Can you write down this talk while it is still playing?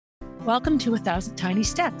Welcome to 1,000 Tiny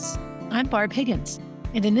Steps. I'm Barb Higgins,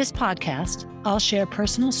 and in this podcast, I'll share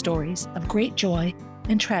personal stories of great joy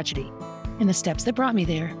and tragedy and the steps that brought me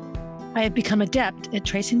there. I have become adept at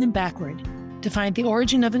tracing them backward to find the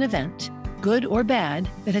origin of an event, good or bad,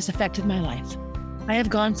 that has affected my life. I have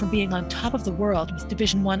gone from being on top of the world with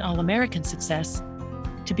Division I All-American success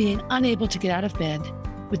to being unable to get out of bed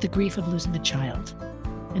with the grief of losing a child,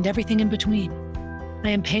 and everything in between. I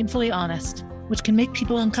am painfully honest, which can make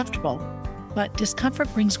people uncomfortable, but discomfort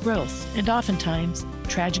brings growth, and oftentimes,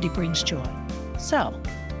 tragedy brings joy. So,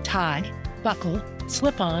 tie, buckle,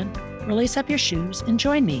 slip on, or lace up your shoes, and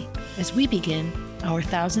join me as we begin our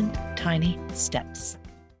 1,000 Tiny Steps.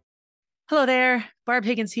 Hello there, Barb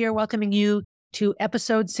Higgins here, welcoming you to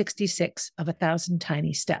episode 66 of 1,000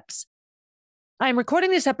 Tiny Steps. I'm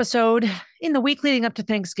recording this episode in the week leading up to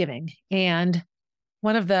Thanksgiving, and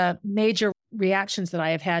one of the major reactions that I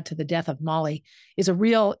have had to the death of Molly is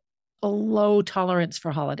a low tolerance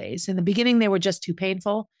for holidays. In the beginning, they were just too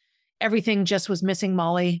painful. Everything just was missing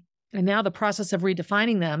Molly. And now the process of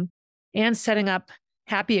redefining them and setting up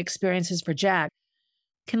happy experiences for Jack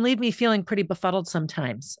can leave me feeling pretty befuddled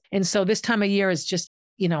sometimes. And so this time of year is just,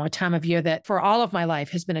 a time of year that for all of my life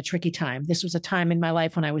has been a tricky time. This was a time in my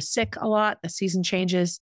life when I was sick a lot, the season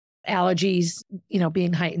changes, allergies,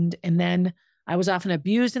 being heightened. And then I was often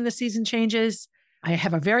abused in the season changes. I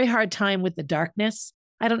have a very hard time with the darkness.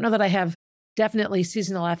 I don't know that I have definitely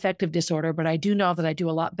seasonal affective disorder, but I do know that I do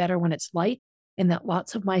a lot better when it's light and that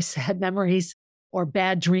lots of my sad memories or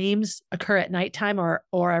bad dreams occur at nighttime or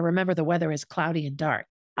I remember the weather is cloudy and dark.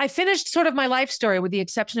 I finished sort of my life story with the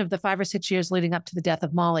exception of the 5 or 6 years leading up to the death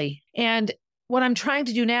of Molly. And what I'm trying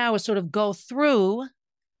to do now is sort of go through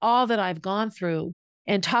all that I've gone through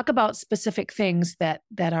and talk about specific things that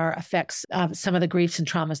are effects of some of the griefs and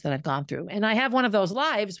traumas that I've gone through. And I have one of those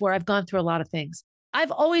lives where I've gone through a lot of things. I've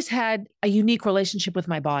always had a unique relationship with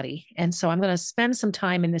my body. And so I'm going to spend some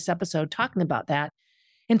time in this episode talking about that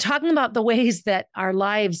and talking about the ways that our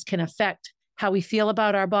lives can affect how we feel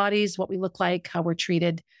about our bodies, what we look like, how we're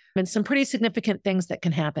treated, and some pretty significant things that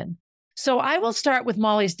can happen. So I will start with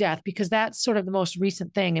Molly's death because that's sort of the most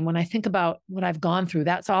recent thing. And when I think about what I've gone through,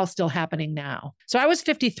 that's all still happening now. So I was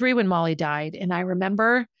 53 when Molly died. And I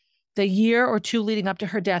remember the year or two leading up to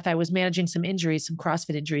her death, I was managing some injuries, some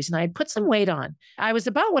CrossFit injuries, and I had put some weight on. I was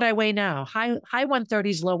about what I weigh now, high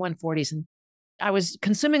 130s, low 140s. And I was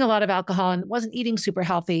consuming a lot of alcohol and wasn't eating super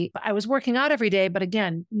healthy. I was working out every day, but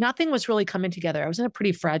again, nothing was really coming together. I was in a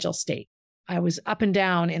pretty fragile state. I was up and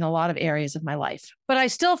down in a lot of areas of my life, but I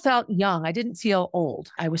still felt young. I didn't feel old.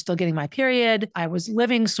 I was still getting my period. I was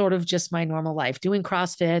living sort of just my normal life, doing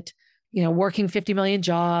CrossFit, working 50 million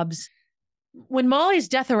jobs. When Molly's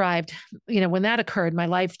death arrived, when that occurred, my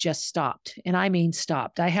life just stopped. And I mean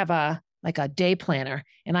stopped. I have a day planner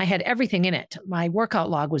and I had everything in it. My workout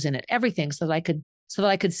log was in it, everything so that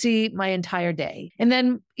I could see my entire day. And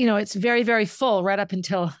then, it's very, very full right up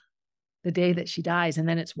until the day that she dies. And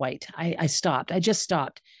then it's white. I stopped. I just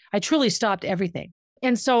stopped. I truly stopped everything.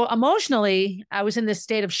 And so emotionally, I was in this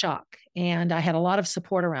state of shock and I had a lot of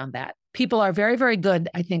support around that. People are very, very good,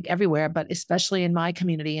 I think, everywhere, but especially in my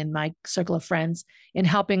community and my circle of friends in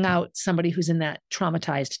helping out somebody who's in that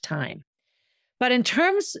traumatized time. But in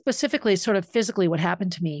terms specifically, sort of physically, what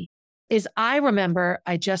happened to me is I remember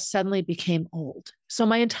I just suddenly became old. So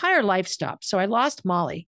my entire life stopped. So I lost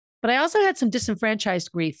Molly, but I also had some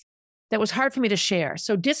disenfranchised grief that was hard for me to share.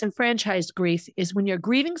 So disenfranchised grief is when you're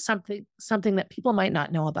grieving something that people might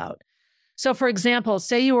not know about. So for example,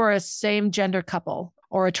 say you were a same gender couple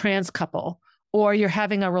or a trans couple, or you're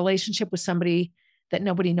having a relationship with somebody that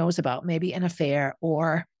nobody knows about, maybe an affair,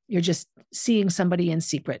 or you're just seeing somebody in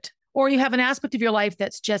secret, or you have an aspect of your life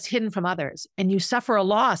that's just hidden from others and you suffer a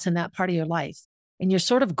loss in that part of your life and you're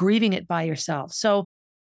sort of grieving it by yourself. So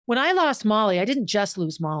when I lost Molly, I didn't just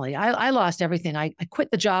lose Molly. I lost everything. I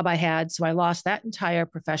quit the job I had, so I lost that entire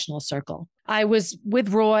professional circle. I was with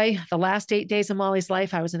Roy the last 8 days of Molly's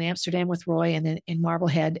life. I was in Amsterdam with Roy and then in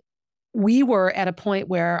Marblehead. We were at a point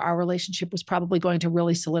where our relationship was probably going to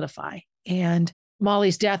really solidify. And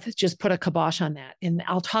Molly's death just put a kibosh on that. And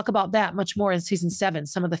I'll talk about that much more in season 7,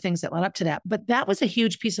 some of the things that led up to that. But that was a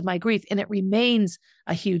huge piece of my grief, and it remains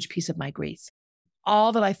a huge piece of my grief.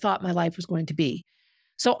 All that I thought my life was going to be.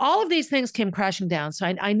 So all of these things came crashing down. So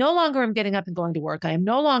I no longer am getting up and going to work. I am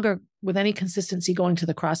no longer with any consistency going to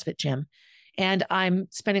the CrossFit gym. And I'm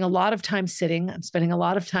spending a lot of time sitting. I'm spending a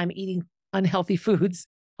lot of time eating unhealthy foods,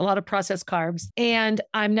 a lot of processed carbs. And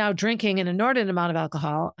I'm now drinking an inordinate amount of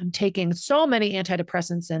alcohol. I'm taking so many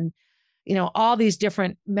antidepressants and, all these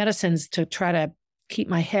different medicines to try to keep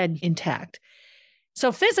my head intact.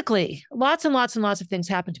 So physically, lots and lots and lots of things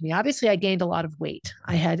happened to me. Obviously, I gained a lot of weight.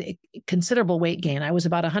 I had a considerable weight gain. I was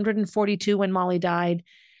about 142 when Molly died.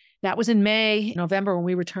 That was in May, November, when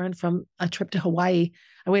we returned from a trip to Hawaii.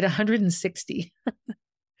 I weighed 160.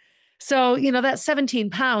 So, that's 17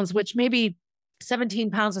 pounds, which maybe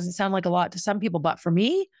 17 pounds doesn't sound like a lot to some people, but for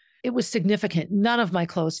me, it was significant. None of my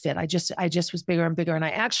clothes fit. I just was bigger and bigger. And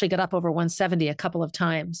I actually got up over 170 a couple of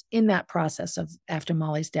times in that process of after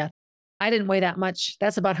Molly's death. I didn't weigh that much.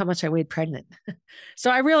 That's about how much I weighed pregnant.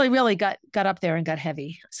 So I really, really got up there and got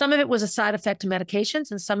heavy. Some of it was a side effect of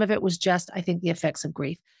medications, and some of it was just, I think, the effects of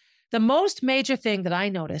grief. The most major thing that I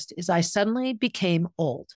noticed is I suddenly became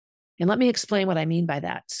old. And let me explain what I mean by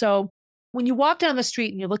that. So when you walk down the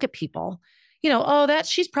street and you look at people,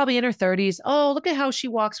 she's probably in her 30s. Oh, look at how she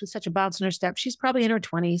walks with such a bounce in her step. She's probably in her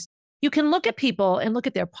 20s. You can look at people and look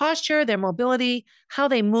at their posture, their mobility, how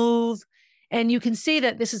they move. And you can see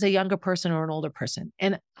that this is a younger person or an older person.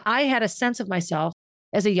 And I had a sense of myself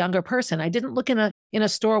as a younger person. I didn't look in a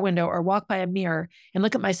store window or walk by a mirror and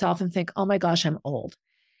look at myself and think, oh my gosh, I'm old.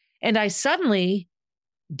 And I suddenly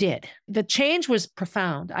did. The change was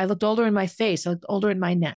profound. I looked older in my face. I looked older in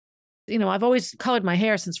my neck. I've always colored my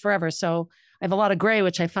hair since forever. So I have a lot of gray,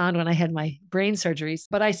 which I found when I had my brain surgeries.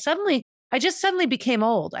 But I just suddenly became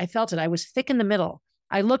old. I felt it. I was thick in the middle.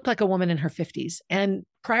 I looked like a woman in her 50s. And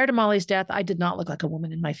prior to Molly's death, I did not look like a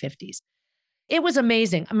woman in my 50s. It was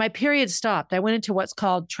amazing. My period stopped. I went into what's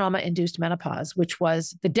called trauma-induced menopause, which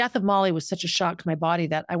was the death of Molly was such a shock to my body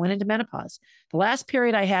that I went into menopause. The last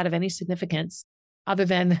period I had of any significance, other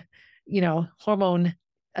than,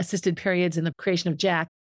 hormone-assisted periods and the creation of Jack,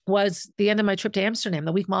 was the end of my trip to Amsterdam,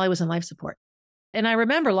 the week Molly was in life support. And I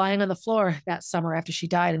remember lying on the floor that summer after she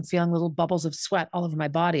died and feeling little bubbles of sweat all over my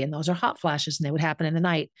body. And those are hot flashes, and they would happen in the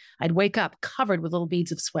night. I'd wake up covered with little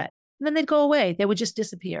beads of sweat, and then they'd go away. They would just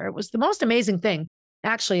disappear. It was the most amazing thing,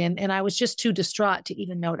 actually. And I was just too distraught to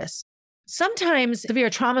even notice. Sometimes severe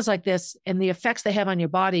traumas like this and the effects they have on your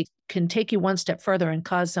body can take you one step further and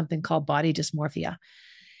cause something called body dysmorphia.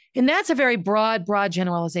 And that's a very broad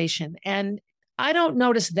generalization. And I don't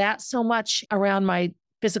notice that so much around my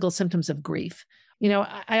physical symptoms of grief.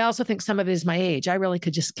 I also think some of it is my age. I really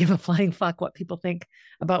could just give a flying fuck what people think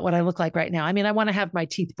about what I look like right now. I mean, I want to have my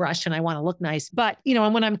teeth brushed and I want to look nice, but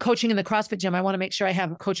and when I'm coaching in the CrossFit gym, I want to make sure I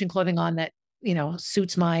have coaching clothing on that,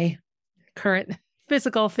 suits my current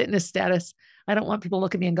physical fitness status. I don't want people to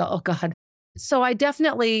look at me and go, oh God. So I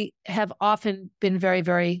definitely have often been very,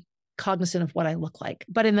 very cognizant of what I look like.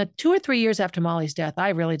 But in the 2 or 3 years after Molly's death, I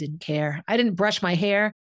really didn't care. I didn't brush my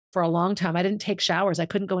hair for a long time. I didn't take showers. I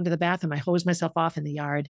couldn't go into the bathroom. I hosed myself off in the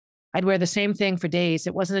yard. I'd wear the same thing for days.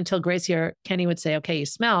 It wasn't until Gracie or Kenny would say, okay, you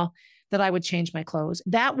smell, that I would change my clothes.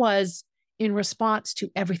 That was in response to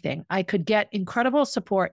everything. I could get incredible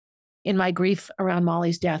support in my grief around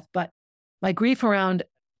Molly's death, but my grief around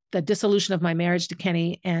the dissolution of my marriage to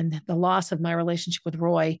Kenny and the loss of my relationship with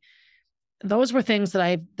Roy, those were things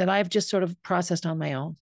that I've just sort of processed on my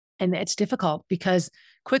own. And it's difficult because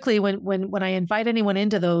quickly when I invite anyone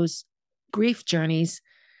into those grief journeys,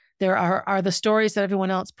 there are the stories that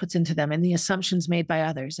everyone else puts into them and the assumptions made by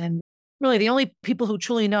others. And really the only people who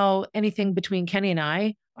truly know anything between Kenny and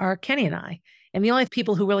I are Kenny and I. And the only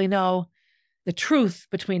people who really know the truth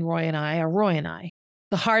between Roy and I are Roy and I.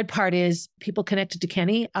 The hard part is people connected to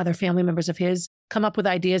Kenny, other family members of his, come up with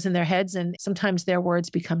ideas in their heads, and sometimes their words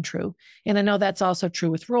become true. And I know that's also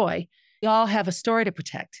true with Roy. We all have a story to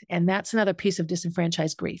protect, and that's another piece of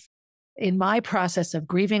disenfranchised grief. In my process of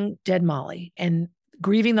grieving dead Molly and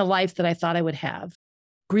grieving the life that I thought I would have,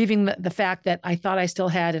 grieving the fact that I thought I still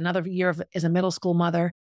had another year as a middle school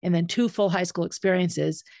mother and then 2 full high school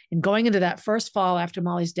experiences, and going into that first fall after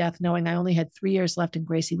Molly's death, knowing I only had 3 years left and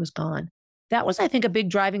Gracie was gone. That was, I think, a big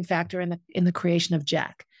driving factor in the creation of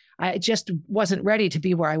Jack. I just wasn't ready to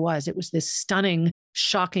be where I was. It was this stunning,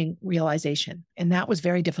 shocking realization. And that was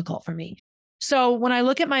very difficult for me. So when I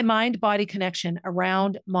look at my mind-body connection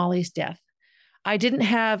around Molly's death, I didn't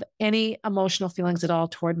have any emotional feelings at all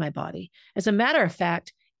toward my body. As a matter of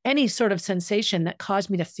fact, any sort of sensation that caused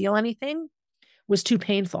me to feel anything was too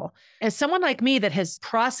painful. As someone like me that has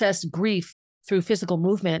processed grief through physical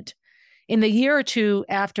movement, in the year or 2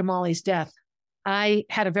 after Molly's death, I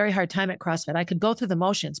had a very hard time at CrossFit. I could go through the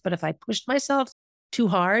motions, but if I pushed myself too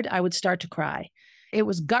hard, I would start to cry. It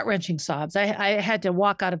was gut-wrenching sobs. I had to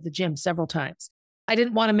walk out of the gym several times. I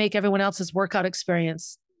didn't want to make everyone else's workout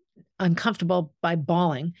experience uncomfortable by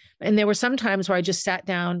bawling. And there were some times where I just sat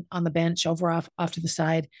down on the bench off to the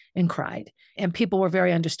side and cried. And people were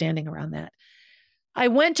very understanding around that. I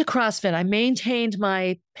went to CrossFit. I maintained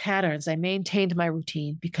my patterns. I maintained my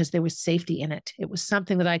routine because there was safety in it. It was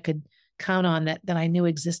something that I could count on that I knew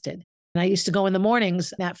existed. And I used to go in the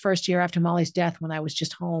mornings that first year after Molly's death when I was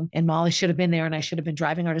just home and Molly should have been there and I should have been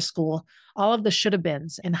driving her to school. All of the should have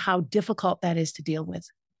beens and how difficult that is to deal with.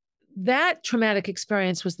 That traumatic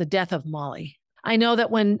experience was the death of Molly. I know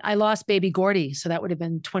that when I lost baby Gordy, so that would have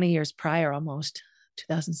been 20 years prior almost,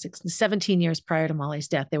 2006, 17 years prior to Molly's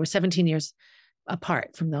death. They were 17 years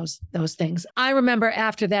apart from those things. I remember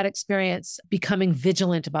after that experience becoming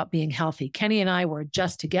vigilant about being healthy. Kenny and I were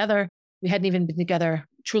just together. We hadn't even been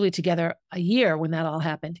truly together a year when that all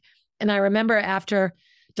happened. And I remember after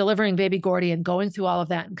delivering baby Gordy and going through all of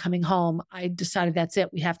that and coming home, I decided that's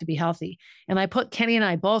it. We have to be healthy. And I put Kenny and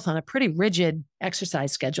I both on a pretty rigid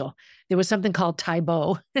exercise schedule. There was something called Tae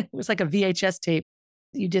Bo. It was like a VHS tape.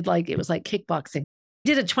 It was like kickboxing.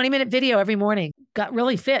 Did a 20-minute video every morning, got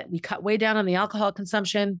really fit. We cut way down on the alcohol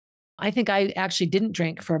consumption. I think I actually didn't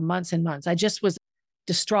drink for months and months. I just was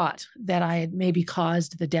distraught that I had maybe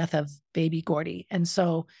caused the death of baby Gordy. And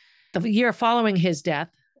so the year following his death,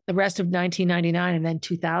 the rest of 1999 and then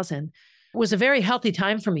 2000 was a very healthy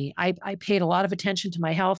time for me. I paid a lot of attention to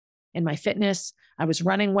my health and my fitness. I was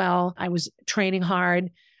running well. I was training hard.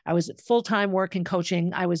 I was full-time work and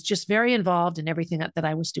coaching. I was just very involved in everything that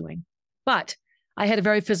I was doing. But I had a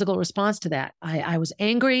very physical response to that. I was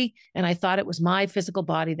angry and I thought it was my physical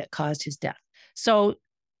body that caused his death. So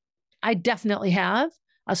I definitely have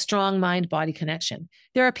a strong mind-body connection.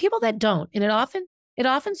 There are people that don't, and it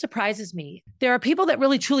often surprises me. There are people that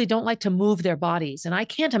really truly don't like to move their bodies, and I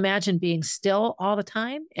can't imagine being still all the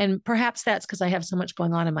time. And perhaps that's because I have so much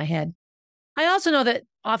going on in my head. I also know that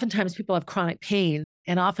oftentimes people have chronic pain,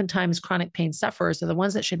 and oftentimes chronic pain sufferers are the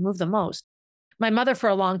ones that should move the most. My mother for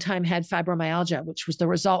a long time had fibromyalgia, which was the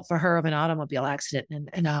result for her of an automobile accident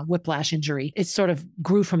and a whiplash injury. It sort of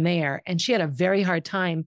grew from there, and she had a very hard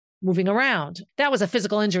time moving around. That was a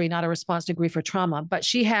physical injury, not a response to grief or trauma, but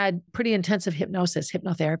she had pretty intensive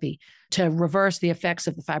hypnotherapy to reverse the effects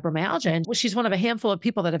of the fibromyalgia. And she's one of a handful of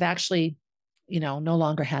people that have actually, no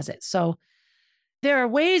longer has it. So there are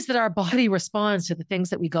ways that our body responds to the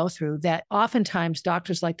things that we go through that oftentimes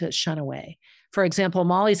doctors like to shun away. For example,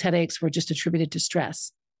 Molly's headaches were just attributed to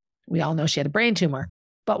stress. We all know she had a brain tumor,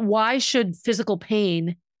 but why should physical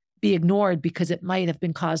pain be ignored because it might have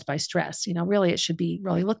been caused by stress? Really, it should be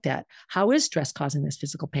really looked at. How is stress causing this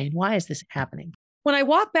physical pain? Why is this happening? When I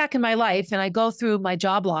walk back in my life and I go through my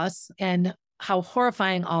job loss and how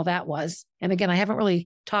horrifying all that was, and again, I haven't really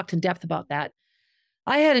talked in depth about that.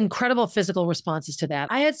 I had incredible physical responses to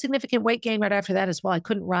that. I had significant weight gain right after that as well. I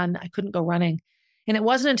couldn't run. I couldn't go running. And it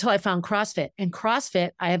wasn't until I found CrossFit. And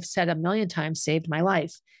CrossFit, I have said a million times, saved my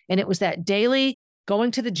life. And it was that daily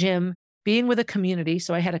going to the gym, being with a community.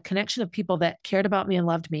 So I had a connection of people that cared about me and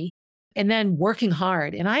loved me, and then working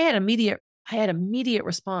hard. And I had immediate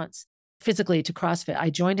response physically to CrossFit. I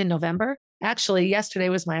joined in November. Actually, yesterday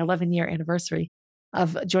was my 11-year anniversary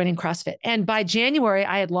of joining CrossFit. And by January,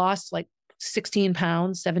 I had lost like 16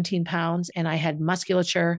 pounds, 17 pounds, and I had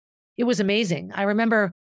musculature. It was amazing. I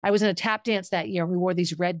remember I was in a tap dance that year. We wore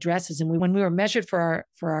these red dresses, and when we were measured for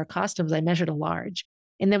our costumes, I measured a large.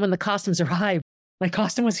 And then when the costumes arrived, my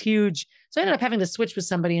costume was huge. So I ended up having to switch with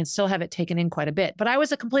somebody and still have it taken in quite a bit. But I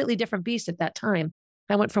was a completely different beast at that time.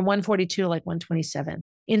 I went from 142 to like 127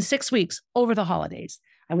 in 6 weeks over the holidays.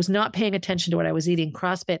 I was not paying attention to what I was eating.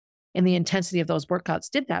 CrossFit and the intensity of those workouts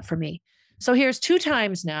did that for me. So here's 2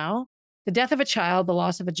 times now, the death of a child, the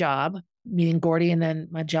loss of a job, meeting Gordy, and then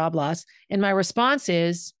my job loss. And my response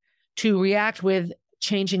is to react with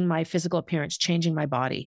changing my physical appearance, changing my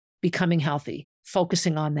body, becoming healthy,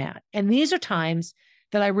 focusing on that. And these are times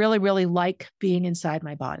that I really, really like being inside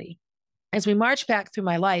my body. As we march back through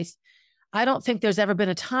my life, I don't think there's ever been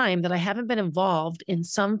a time that I haven't been involved in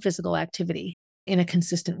some physical activity in a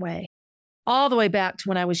consistent way. All the way back to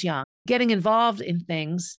when I was young. Getting involved in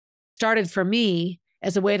things started for me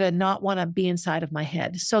as a way to not want to be inside of my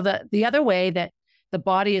head. So the other way that the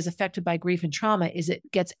body is affected by grief and trauma is it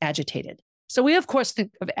gets agitated. So we, of course,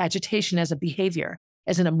 think of agitation as a behavior,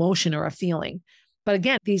 as an emotion or a feeling. But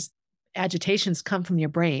again, these agitations come from your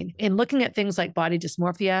brain. In looking at things like body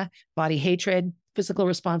dysmorphia, body hatred, physical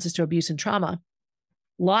responses to abuse and trauma,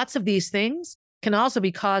 lots of these things can also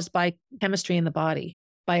be caused by chemistry in the body,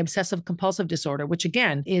 by obsessive compulsive disorder, which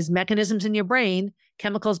again is mechanisms in your brain,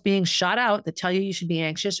 chemicals being shot out that tell you should be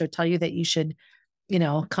anxious or tell you that you should,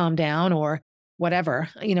 calm down or whatever.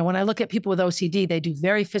 When I look at people with OCD, they do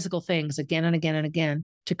very physical things again and again and again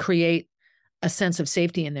to create a sense of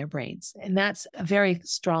safety in their brains. And that's a very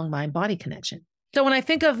strong mind-body connection. So when I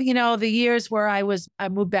think of, the years where I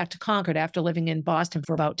moved back to Concord after living in Boston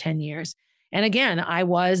for about 10 years. And again, I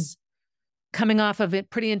was coming off of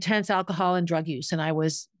pretty intense alcohol and drug use. And I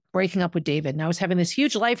was breaking up with David. And I was having this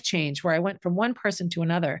huge life change where I went from one person to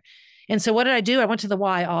another. And so what did I do? I went to the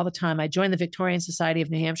Y all the time. I joined the Victorian Society of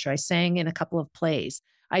New Hampshire. I sang in a couple of plays.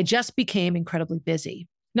 I just became incredibly busy.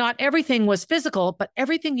 Not everything was physical, but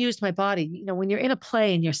everything used my body. You know, when you're in a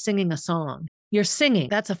play and you're singing a song, you're singing.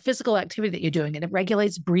 That's a physical activity that you're doing, and it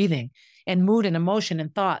regulates breathing and mood and emotion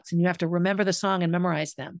and thoughts. And you have to remember the song and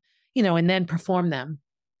memorize them, you know, and then perform them.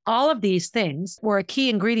 All of these things were a key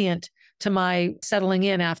ingredient to my settling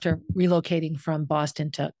in after relocating from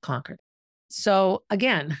Boston to Concord. So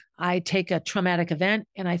again, I take a traumatic event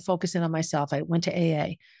and I focus in on myself. I went to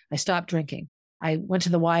AA. I stopped drinking. I went to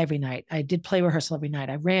the Y every night. I did play rehearsal every night.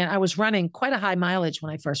 I was running quite a high mileage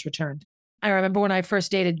when I first returned. I remember when I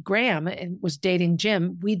first dated Graham and was dating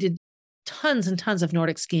Jim, we did tons and tons of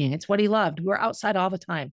Nordic skiing. It's what he loved. We were outside all the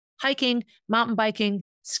time, hiking, mountain biking,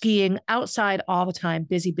 skiing, outside all the time,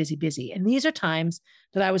 busy, busy, busy. And these are times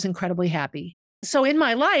that I was incredibly happy. So in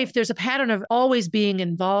my life, there's a pattern of always being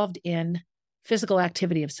involved in physical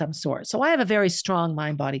activity of some sort. So I have a very strong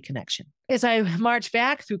mind-body connection. As I march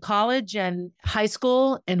back through college and high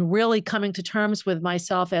school and really coming to terms with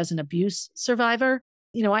myself as an abuse survivor,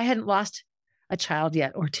 you know, I hadn't lost a child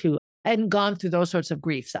yet or two. I hadn't gone through those sorts of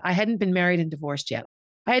griefs. I hadn't been married and divorced yet.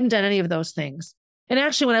 I hadn't done any of those things. And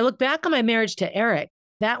actually, when I look back on my marriage to Eric,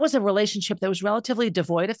 that was a relationship that was relatively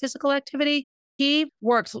devoid of physical activity. He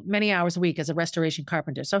worked many hours a week as a restoration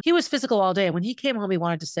carpenter. So he was physical all day. When he came home, he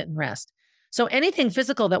wanted to sit and rest. So anything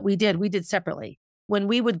physical that we did separately. When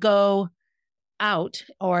we would go out,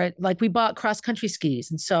 or like we bought cross-country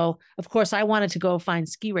skis. And so, of course, I wanted to go find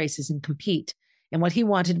ski races and compete. And what he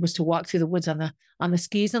wanted was to walk through the woods on the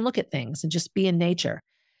skis and look at things and just be in nature.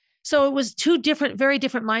 So it was two different, very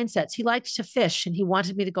different mindsets. He liked to fish and he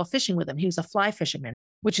wanted me to go fishing with him. He was a fly fisherman,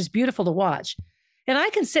 which is beautiful to watch. And I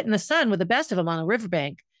can sit in the sun with the best of them on a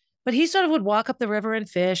riverbank. But he sort of would walk up the river and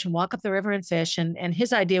fish and walk up the river and fish. And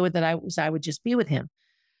his idea was that I would just be with him.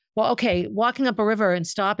 Well, okay, walking up a river and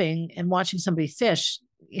stopping and watching somebody fish,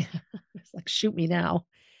 it's like, shoot me now.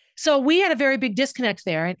 So we had a very big disconnect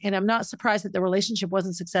there. And I'm not surprised that the relationship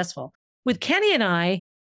wasn't successful. With Kenny and I,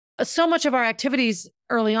 so much of our activities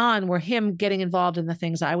early on were him getting involved in the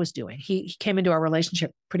things I was doing. He came into our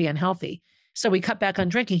relationship pretty unhealthy. So we cut back on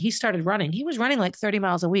drinking. He started running. He was running like 30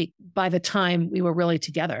 miles a week by the time we were really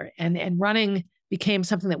together. And running became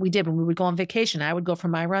something that we did when we would go on vacation. I would go for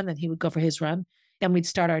my run, then he would go for his run, and we'd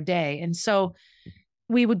start our day. And so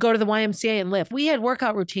we would go to the YMCA and lift. We had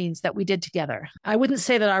workout routines that we did together. I wouldn't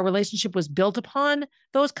say that our relationship was built upon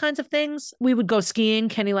those kinds of things. We would go skiing.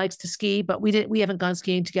 Kenny likes to ski, but we haven't gone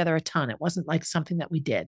skiing together a ton. It wasn't like something that we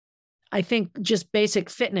did. I think just basic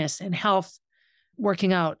fitness and health,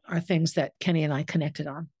 working out, are things that Kenny and I connected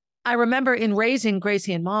on. I remember in raising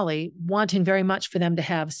Gracie and Molly, wanting very much for them to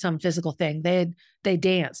have some physical thing. They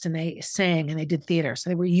danced and they sang and they did theater. So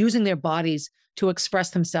they were using their bodies to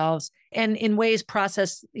express themselves and in ways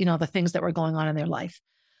process, you know, the things that were going on in their life.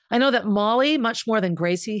 I know that Molly, much more than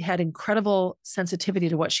Gracie, had incredible sensitivity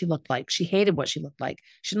to what she looked like. She hated what she looked like.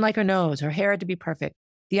 She didn't like her nose. Her hair had to be perfect.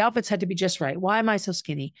 The outfits had to be just right. Why am I so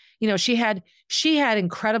skinny? You know, she had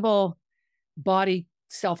incredible body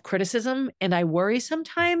self-criticism. And I worry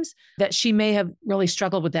sometimes that she may have really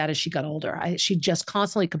struggled with that as she got older. She just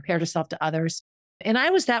constantly compared herself to others. And I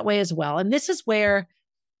was that way as well. And this is where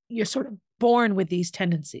you're sort of born with these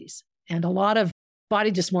tendencies. And a lot of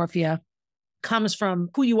body dysmorphia comes from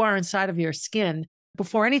who you are inside of your skin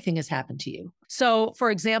before anything has happened to you. So,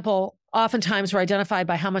 for example, oftentimes we're identified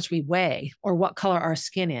by how much we weigh or what color our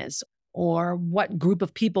skin is or what group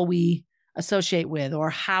of people we associate with or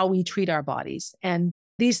how we treat our bodies. And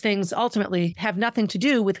these things ultimately have nothing to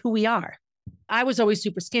do with who we are. I was always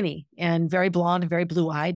super skinny and very blonde and very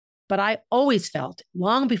blue-eyed, but I always felt,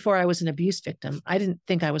 long before I was an abuse victim, I didn't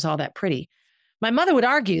think I was all that pretty. My mother would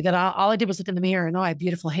argue that all I did was look in the mirror and, oh, I have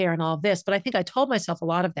beautiful hair and all of this, but I think I told myself a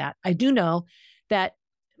lot of that. I do know that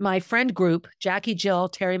my friend group, Jackie, Jill,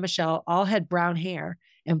 Terry, Michelle, all had brown hair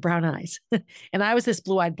and brown eyes. And I was this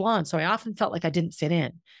blue-eyed blonde, so I often felt like I didn't fit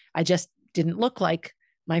in. I just didn't look like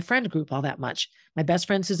my friend group all that much. My best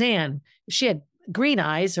friend, Suzanne, she had green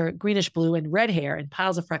eyes or greenish blue and red hair and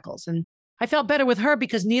piles of freckles. And I felt better with her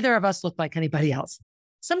because neither of us looked like anybody else.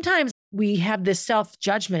 Sometimes we have this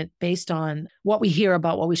self-judgment based on what we hear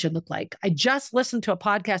about what we should look like. I just listened to a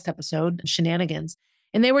podcast episode, Shenanigans,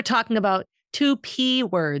 and they were talking about 2 P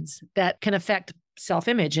words that can affect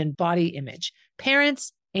self-image and body image: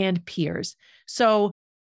 parents and peers. So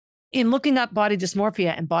in looking up body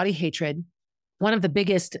dysmorphia and body hatred, one of the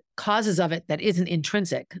biggest causes of it that isn't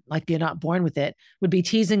intrinsic, like you're not born with it, would be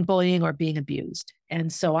teasing, bullying, or being abused.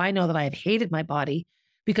 And so I know that I have hated my body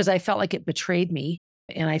because I felt like it betrayed me.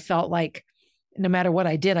 And I felt like no matter what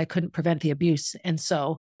I did, I couldn't prevent the abuse. And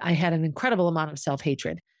so I had an incredible amount of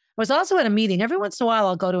self-hatred. I was also at a meeting. Every once in a while,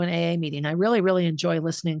 I'll go to an AA meeting. I really, really enjoy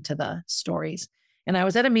listening to the stories. And I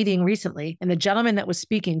was at a meeting recently, and the gentleman that was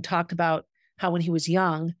speaking talked about how when he was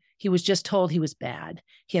young, he was just told he was bad.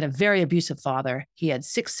 He had a very abusive father. He had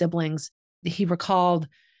 6 siblings. He recalled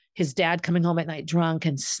his dad coming home at night drunk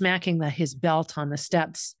and smacking his belt on the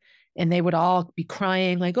steps. And they would all be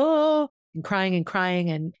crying like, oh, and crying and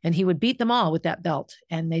crying. And he would beat them all with that belt,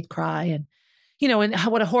 and they'd cry. And, and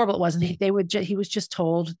what a horrible it was. And he was just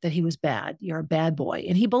told that he was bad. You're a bad boy.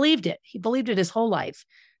 And he believed it. He believed it his whole life,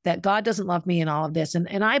 that God doesn't love me and all of this.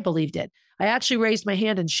 And I believed it. I actually raised my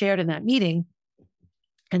hand and shared in that meeting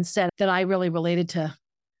and said that I really related to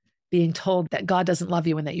being told that God doesn't love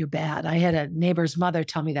you and that you're bad. I had a neighbor's mother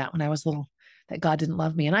tell me that when I was little, that God didn't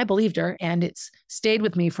love me. And I believed her, and it's stayed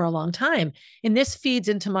with me for a long time. And this feeds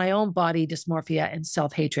into my own body dysmorphia and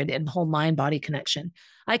self-hatred and whole mind-body connection.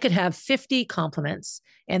 I could have 50 compliments,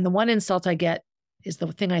 and the one insult I get is the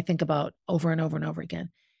thing I think about over and over and over again,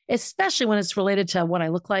 especially when it's related to what I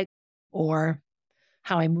look like or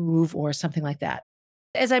how I move or something like that.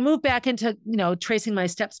 As I moved back into, tracing my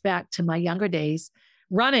steps back to my younger days,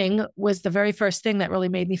 running was the very first thing that really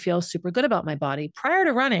made me feel super good about my body. Prior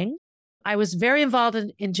to running, I was very involved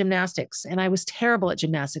in gymnastics, and I was terrible at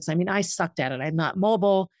gymnastics. I mean, I sucked at it. I'm not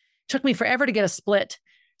mobile. It took me forever to get a split,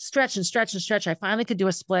 stretch and stretch and stretch. I finally could do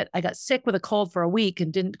a split. I got sick with a cold for a week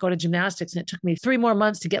and didn't go to gymnastics. And it took me 3 more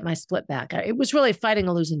months to get my split back. It was really fighting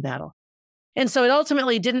a losing battle. And so it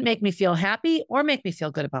ultimately didn't make me feel happy or make me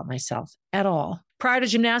feel good about myself at all. Prior to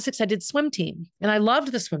gymnastics, I did swim team, and I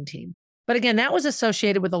loved the swim team. But again, that was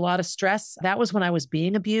associated with a lot of stress. That was when I was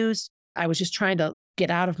being abused. I was just trying to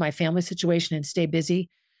get out of my family situation and stay busy.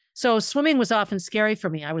 So swimming was often scary for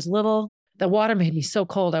me. I was little. The water made me so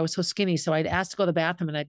cold. I was so skinny. So I'd ask to go to the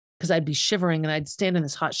bathroom, because I'd be shivering, and I'd stand in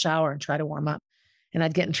this hot shower and try to warm up. And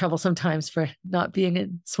I'd get in trouble sometimes for not being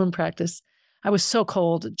in swim practice. I was so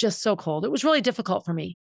cold, just so cold. It was really difficult for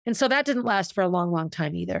me. And so that didn't last for a long, long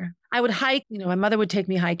time either. I would hike. My mother would take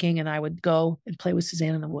me hiking, and I would go and play with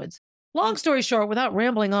Suzanne in the woods. Long story short, without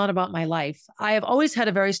rambling on about my life, I have always had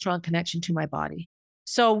a very strong connection to my body.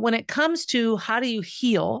 So when it comes to how do you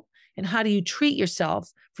heal and how do you treat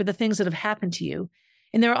yourself for the things that have happened to you,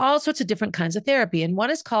 and there are all sorts of different kinds of therapy, and one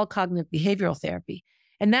is called cognitive behavioral therapy.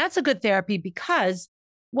 And that's a good therapy because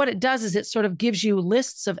what it does is it sort of gives you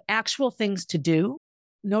lists of actual things to do.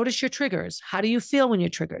 Notice your triggers. How do you feel when you're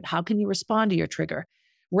triggered? How can you respond to your trigger?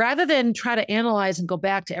 Rather than try to analyze and go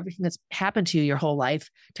back to everything that's happened to you your whole life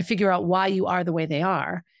to figure out why you are the way they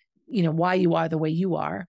are, why you are the way you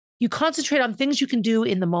are, you concentrate on things you can do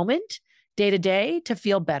in the moment, day to day, to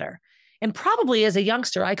feel better. And probably as a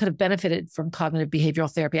youngster, I could have benefited from cognitive behavioral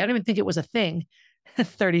therapy. I don't even think it was a thing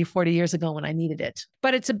 30, 40 years ago when I needed it.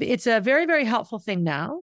 But it's a very, very helpful thing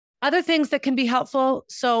now. Other things that can be helpful.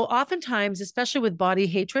 So oftentimes, especially with body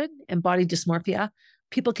hatred and body dysmorphia,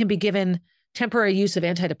 people can be given temporary use of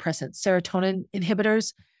antidepressants, serotonin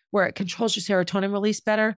inhibitors, where it controls your serotonin release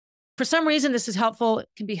better. For some reason, this is helpful. It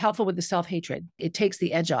can be helpful with the self-hatred. It takes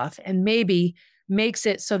the edge off and maybe makes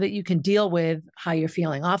it so that you can deal with how you're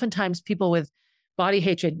feeling. Oftentimes, people with body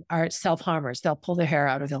hatred are self-harmers. They'll pull their hair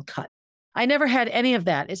out or they'll cut. I never had any of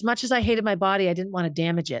that. As much as I hated my body, I didn't want to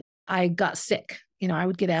damage it. I got sick. I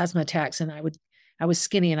would get asthma attacks, and I was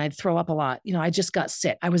skinny, and I'd throw up a lot. I just got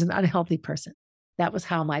sick. I was an unhealthy person. That was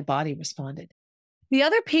how my body responded. The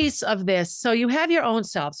other piece of this, so you have your own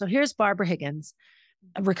self. So here's Barbara Higgins,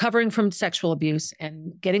 recovering from sexual abuse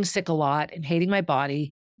and getting sick a lot and hating my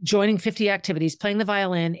body, joining 50 activities, playing the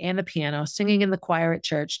violin and the piano, singing in the choir at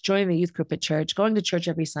church, joining the youth group at church, going to church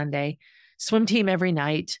every Sunday, swim team every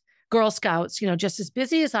night, Girl Scouts, just as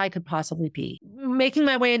busy as I could possibly be, making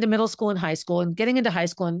my way into middle school and high school and getting into high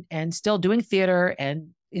school and still doing theater and,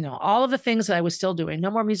 all of the things that I was still doing. No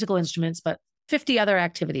more musical instruments, but 50 other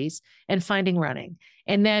activities, and finding running,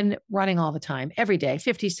 and then running all the time, every day,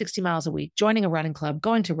 50, 60 miles a week, joining a running club,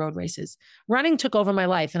 going to road races. Running took over my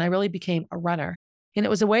life, and I really became a runner. And it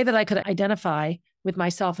was a way that I could identify with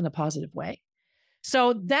myself in a positive way.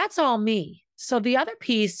 So that's all me. So the other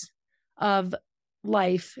piece of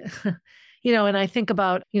life, and I think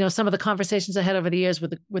about, some of the conversations I had over the years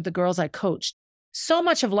with the girls I coached. So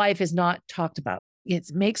much of life is not talked about.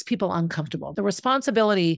 It makes people uncomfortable. The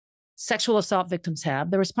responsibility sexual assault victims have,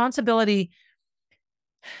 the responsibility.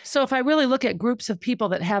 So if I really look at groups of people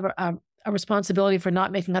that have a responsibility for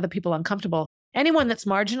not making other people uncomfortable, anyone that's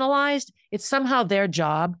marginalized, it's somehow their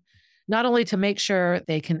job, not only to make sure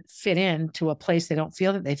they can fit in to a place they don't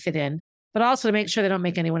feel that they fit in, but also to make sure they don't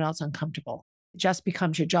make anyone else uncomfortable. just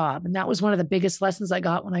becomes your job. And that was one of the biggest lessons I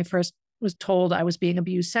got when I first was told I was being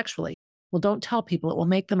abused sexually. Well, don't tell people, it will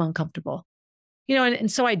make them uncomfortable.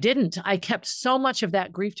 And so I didn't. I kept so much of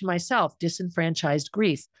that grief to myself, disenfranchised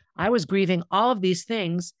grief. I was grieving all of these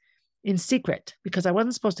things in secret because I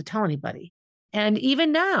wasn't supposed to tell anybody. And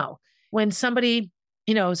even now, when somebody,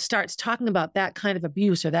 starts talking about that kind of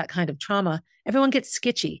abuse or that kind of trauma, everyone gets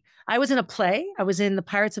skitchy. I was in a play. I was in The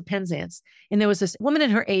Pirates of Penzance, and there was this woman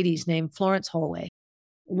in her 80s named Florence Holloway,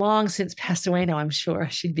 long since passed away now, I'm sure.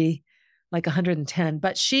 She'd be like 110.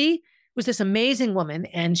 But she was this amazing woman,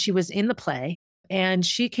 and she was in the play, and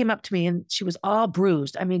she came up to me, and she was all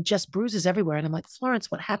bruised. I mean, just bruises everywhere. And I'm like,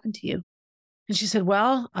 Florence, what happened to you? And she said,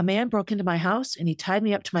 well, a man broke into my house, and he tied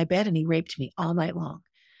me up to my bed, and he raped me all night long.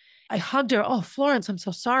 I hugged her. Oh, Florence, I'm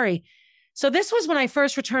so sorry. So this was when I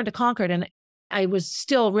first returned to Concord, and I was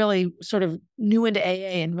still really sort of new into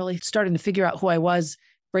AA and really starting to figure out who I was,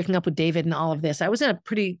 breaking up with David and all of this. I was in a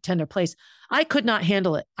pretty tender place. I could not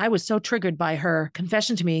handle it. I was so triggered by her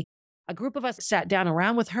confession to me. A group of us sat down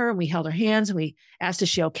around with her, and we held her hands, and we asked, is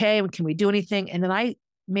she okay? And can we do anything? And then I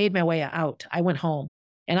made my way out. I went home,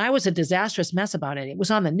 and I was a disastrous mess about it. It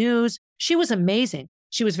was on the news. She was amazing.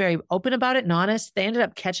 She was very open about it and honest. They ended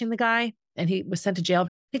up catching the guy, and he was sent to jail. I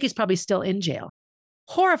think he's probably still in jail.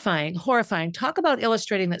 Horrifying, horrifying. Talk about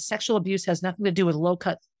illustrating that sexual abuse has nothing to do with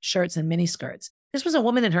low-cut shirts and miniskirts. This was a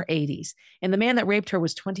woman in her 80s, and the man that raped her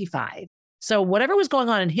was 25. So whatever was going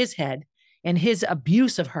on in his head and his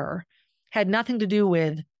abuse of her had nothing to do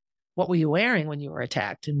with what were you wearing when you were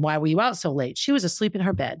attacked and why were you out so late. She was asleep in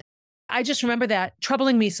her bed. I just remember that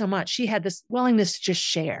troubling me so much. She had this willingness to just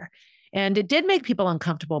share. And it did make people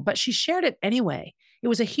uncomfortable, but she shared it anyway. It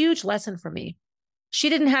was a huge lesson for me. She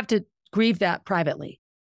didn't have to grieve that privately,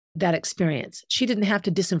 that experience. She didn't have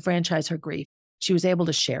to disenfranchise her grief. She was able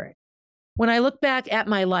to share it. When I look back at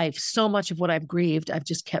my life, so much of what I've grieved, I've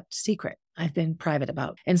just kept secret. I've been private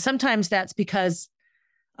about. And sometimes that's because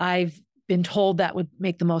I've been told that would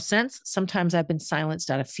make the most sense. Sometimes I've been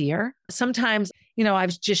silenced out of fear. Sometimes,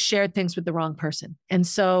 I've just shared things with the wrong person. And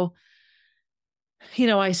so,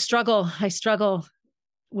 I struggle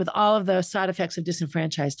with all of the side effects of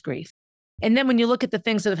disenfranchised grief. And then when you look at the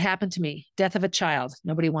things that have happened to me, death of a child,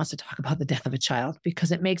 nobody wants to talk about the death of a child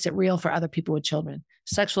because it makes it real for other people with children.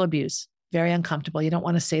 Sexual abuse, very uncomfortable. You don't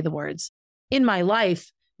want to say the words. In my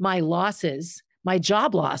life, my losses, my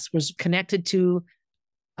job loss was connected to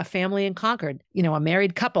a family in Concord, a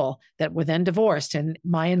married couple that were then divorced, and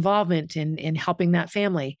my involvement in helping that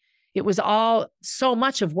family. It was all so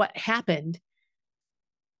much of what happened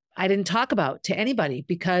I didn't talk about to anybody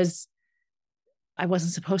because I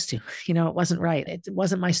wasn't supposed to. It wasn't right. It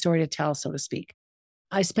wasn't my story to tell, so to speak.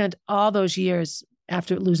 I spent all those years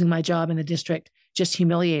after losing my job in the district just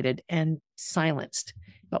humiliated and silenced.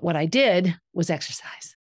 But what I did was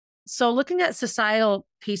exercise. So looking at societal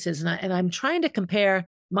pieces, and I'm trying to compare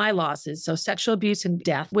my losses, so sexual abuse and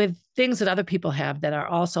death, with things that other people have that are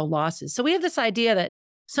also losses. So we have this idea that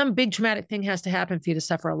some big traumatic thing has to happen for you to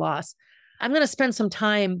suffer a loss. I'm going to spend some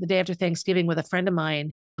time the day after Thanksgiving with a friend of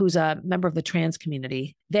mine who's a member of the trans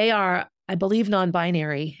community. They are, I believe,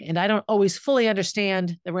 non-binary, and I don't always fully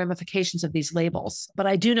understand the ramifications of these labels, but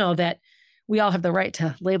I do know that we all have the right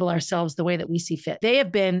to label ourselves the way that we see fit. They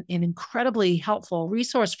have been an incredibly helpful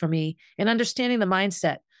resource for me in understanding the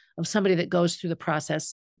mindset of somebody that goes through the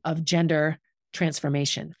process of gender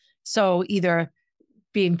transformation. So either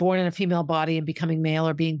being born in a female body and becoming male,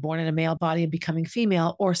 or being born in a male body and becoming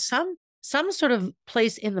female, or some sort of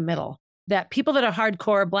place in the middle that people that are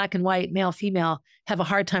hardcore black and white, male, female, have a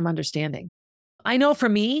hard time understanding. I know for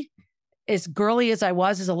me, as girly as I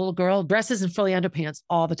was as a little girl, dresses and frilly underpants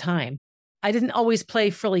all the time. I didn't always play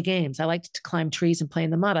frilly games. I liked to climb trees and play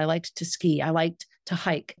in the mud. I liked to ski. I liked to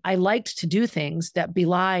hike. I liked to do things that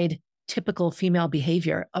belied typical female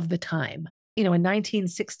behavior of the time. In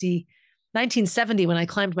 1970, when I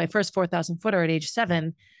climbed my first 4,000 footer at age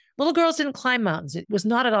 7, little girls didn't climb mountains. It was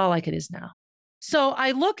not at all like it is now. So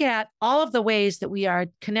I look at all of the ways that we are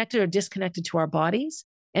connected or disconnected to our bodies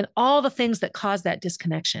and all the things that cause that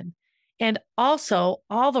disconnection. And also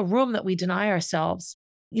all the room that we deny ourselves.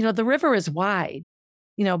 The river is wide.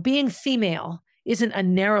 Being female isn't a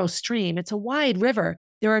narrow stream. It's a wide river.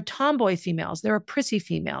 There are tomboy females. There are prissy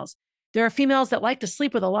females. There are females that like to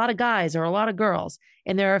sleep with a lot of guys or a lot of girls.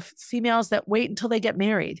 And there are females that wait until they get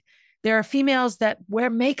married. There are females that wear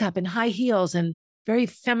makeup and high heels and very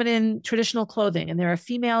feminine traditional clothing. And there are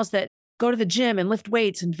females that go to the gym and lift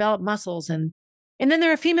weights and develop muscles. And then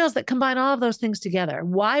there are females that combine all of those things together.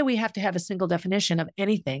 Why we have to have a single definition of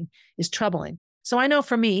anything is troubling. So I know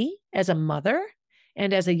for me, as a mother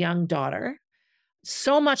and as a young daughter,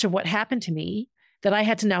 so much of what happened to me that I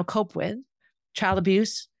had to now cope with, child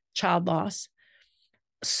abuse, child loss,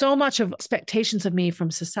 so much of expectations of me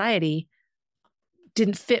from society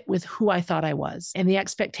didn't fit with who I thought I was. And the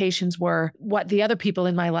expectations were what the other people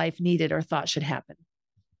in my life needed or thought should happen.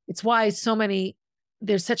 It's why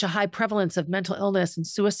there's such a high prevalence of mental illness and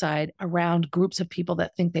suicide around groups of people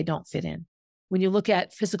that think they don't fit in. When you look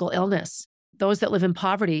at physical illness, those that live in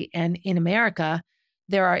poverty, and in America,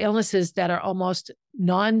 there are illnesses that are almost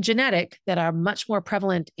non-genetic that are much more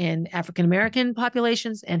prevalent in African-American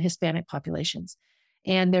populations and Hispanic populations.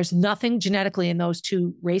 And there's nothing genetically in those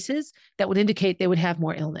two races that would indicate they would have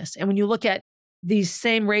more illness. And when you look at these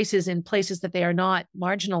same races in places that they are not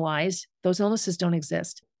marginalized, those illnesses don't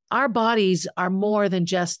exist. Our bodies are more than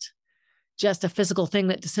just a physical thing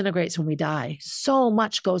that disintegrates when we die. So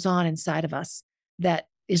much goes on inside of us that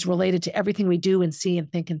is related to everything we do and see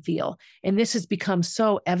and think and feel. And this has become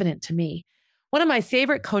so evident to me. One of my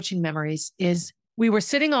favorite coaching memories is we were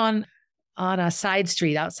sitting on a side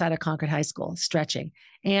street outside of Concord High School, stretching.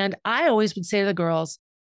 And I always would say to the girls,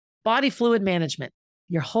 body fluid management.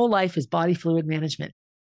 Your whole life is body fluid management.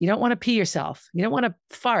 You don't want to pee yourself. You don't want to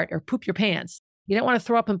fart or poop your pants. You don't want to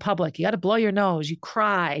throw up in public. You got to blow your nose. You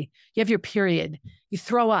cry. You have your period. You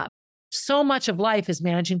throw up. So much of life is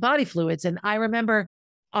managing body fluids. And I remember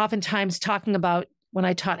oftentimes talking about when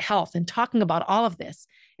I taught health and talking about all of this.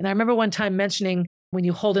 And I remember one time mentioning when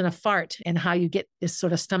you hold in a fart and how you get this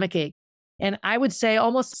sort of stomach ache. And I would say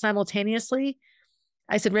almost simultaneously,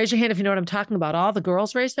 I said, raise your hand if you know what I'm talking about. All the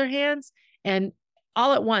girls raised their hands. And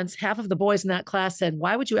all at once, half of the boys in that class said,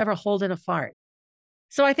 why would you ever hold in a fart?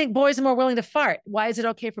 So I think boys are more willing to fart. Why is it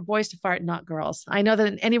okay for boys to fart and not girls? I know that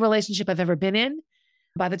in any relationship I've ever been in,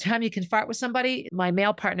 by the time you can fart with somebody, my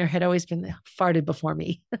male partner had always been farted before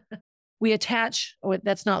me. We attach,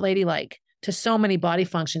 that's not ladylike, to so many body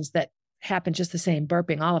functions that happen just the same,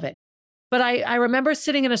 burping, all of it. But I remember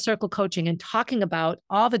sitting in a circle coaching and talking about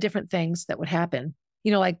all the different things that would happen,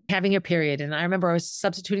 like having your period. And I remember I was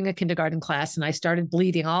substituting a kindergarten class and I started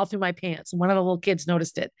bleeding all through my pants. And one of the little kids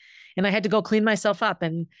noticed it. And I had to go clean myself up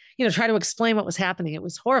and, try to explain what was happening. It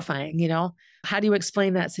was horrifying, How do you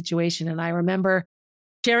explain that situation? And I remember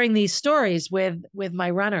sharing these stories with my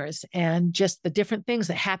runners and just the different things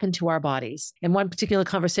that happen to our bodies. And one particular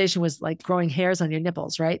conversation was like growing hairs on your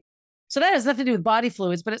nipples, right? So that has nothing to do with body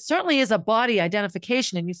fluids, but it certainly is a body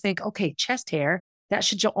identification. And you think, okay, chest hair, that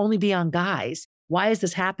should only be on guys. Why is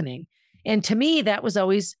this happening? And to me, that was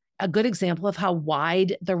always a good example of how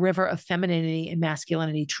wide the river of femininity and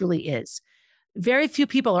masculinity truly is. Very few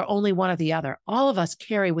people are only one or the other. All of us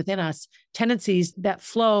carry within us tendencies that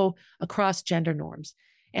flow across gender norms.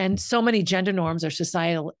 And so many gender norms are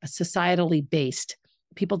societally based.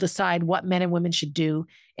 People decide what men and women should do,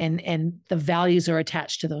 and the values are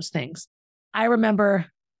attached to those things. I remember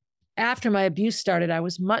after my abuse started, I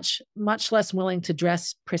was much, much less willing to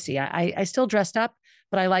dress prissy. I still dressed up,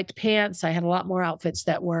 but I liked pants. I had a lot more outfits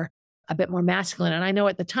that were a bit more masculine. And I know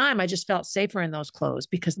at the time I just felt safer in those clothes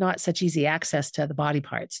because not such easy access to the body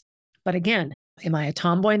parts. But again, am I a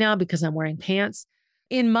tomboy now because I'm wearing pants?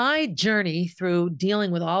 In my journey through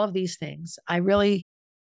dealing with all of these things, I really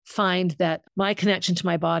find that my connection to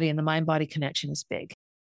my body and the mind-body connection is big.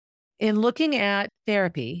 In looking at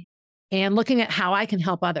therapy and looking at how I can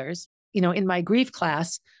help others, in my grief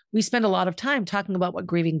class, we spend a lot of time talking about what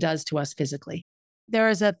grieving does to us physically. There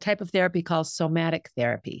is a type of therapy called somatic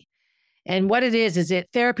therapy. And what it is it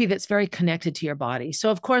therapy that's very connected to your body.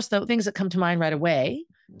 So of course, the things that come to mind right away,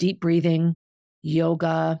 deep breathing,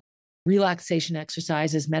 yoga, relaxation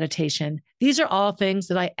exercises, meditation, these are all things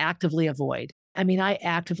that I actively avoid. I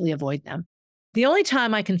actively avoid them. The only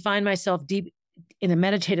time I can find myself deep in a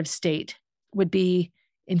meditative state would be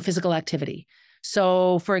in physical activity.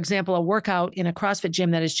 So for example, a workout in a CrossFit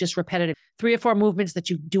gym that is just repetitive, 3 or 4 movements that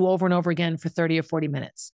you do over and over again for 30 or 40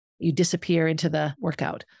 minutes. You disappear into the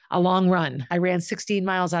workout. A long run. I ran 16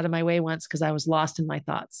 miles out of my way once because I was lost in my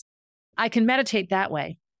thoughts. I can meditate that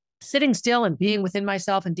way. Sitting still and being within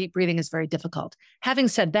myself and deep breathing is very difficult. Having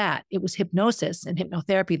said that, it was hypnosis and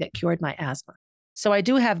hypnotherapy that cured my asthma. So I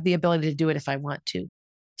do have the ability to do it if I want to.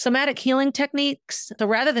 Somatic healing techniques. So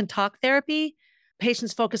rather than talk therapy,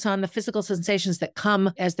 patients focus on the physical sensations that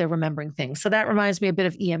come as they're remembering things. So that reminds me a bit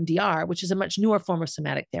of EMDR, which is a much newer form of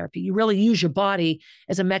somatic therapy. You really use your body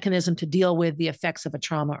as a mechanism to deal with the effects of a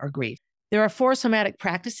trauma or grief. There are 4 somatic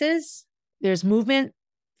practices. There's movement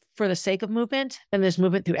for the sake of movement. Then there's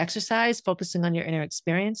movement through exercise, focusing on your inner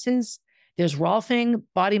experiences. There's Rolfing,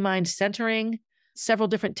 body-mind centering, several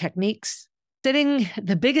different techniques. Sitting,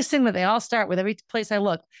 the biggest thing that they all start with every place I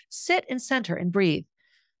look, sit and center and breathe.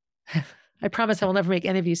 I promise I will never make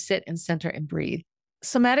any of you sit and center and breathe.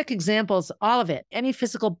 Somatic examples, all of it, any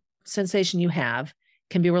physical sensation you have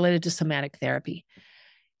can be related to somatic therapy.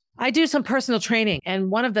 I do some personal training,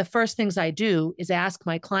 and one of the first things I do is ask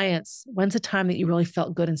my clients, when's a time that you really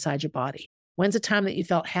felt good inside your body? When's a time that you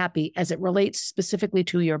felt happy as it relates specifically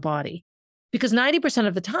to your body? Because 90%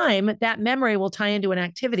 of the time, that memory will tie into an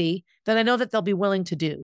activity that I know that they'll be willing to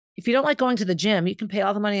do. If you don't like going to the gym, you can pay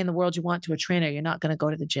all the money in the world you want to a trainer. You're not going to go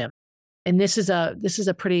to the gym. And this is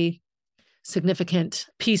a pretty significant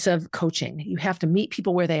piece of coaching. You have to meet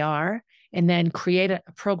people where they are and then create a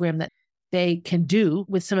program that they can do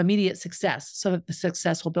with some immediate success so that the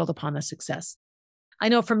success will build upon the success. I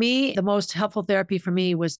know for me, the most helpful therapy for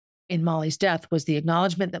me was in Molly's death was the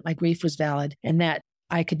acknowledgement that my grief was valid and that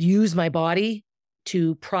I could use my body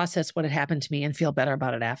to process what had happened to me and feel better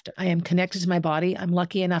about it after. I am connected to my body. I'm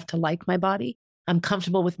lucky enough to like my body. I'm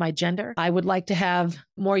comfortable with my gender. I would like to have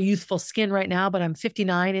more youthful skin right now, but I'm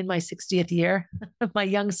 59 in my 60th year. My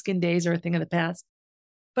young skin days are a thing of the past.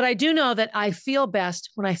 But I do know that I feel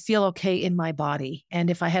best when I feel okay in my body. And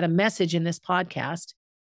if I had a message in this podcast,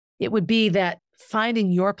 it would be that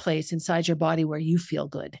finding your place inside your body where you feel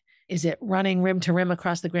good. Is it running rim to rim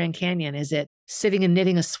across the Grand Canyon? Is it sitting and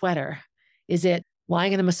knitting a sweater? Is it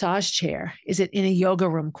lying in a massage chair? Is it in a yoga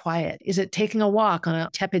room quiet? Is it taking a walk on a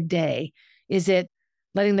tepid day? Is it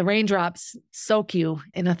letting the raindrops soak you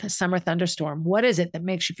in a summer thunderstorm? What is it that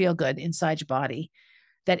makes you feel good inside your body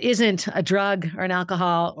that isn't a drug or an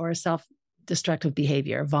alcohol or a self-destructive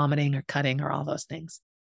behavior, vomiting or cutting or all those things?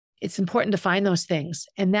 It's important to find those things.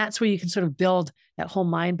 And that's where you can sort of build that whole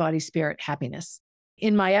mind, body, spirit happiness.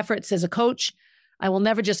 In my efforts as a coach, I will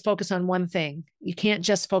never just focus on one thing. You can't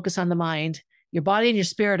just focus on the mind. Your body and your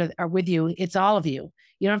spirit are with you. It's all of you.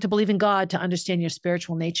 You don't have to believe in God to understand your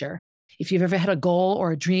spiritual nature. If you've ever had a goal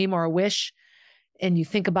or a dream or a wish and you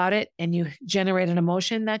think about it and you generate an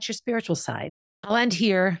emotion, that's your spiritual side. I'll end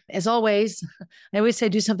here. As always, I always say,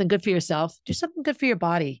 do something good for yourself. Do something good for your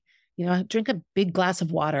body. Drink a big glass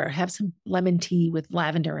of water, have some lemon tea with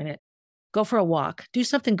lavender in it. Go for a walk. Do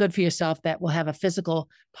something good for yourself that will have a physical,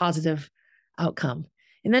 positive outcome.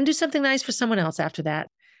 And then do something nice for someone else after that.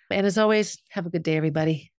 And as always, have a good day,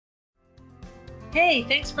 everybody. Hey,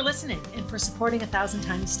 thanks for listening and for supporting 1,000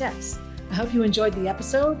 Tiny Steps. I hope you enjoyed the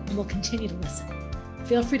episode and will continue to listen.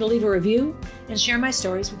 Feel free to leave a review and share my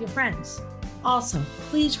stories with your friends. Also,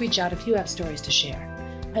 please reach out if you have stories to share.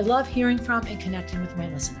 I love hearing from and connecting with my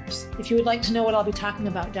listeners. If you would like to know what I'll be talking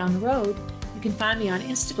about down the road, you can find me on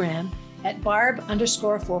Instagram at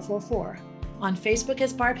barb_444, on Facebook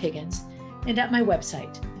as Barb Higgins, and at my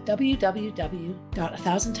website,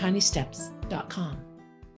 www.1000tinysteps.com.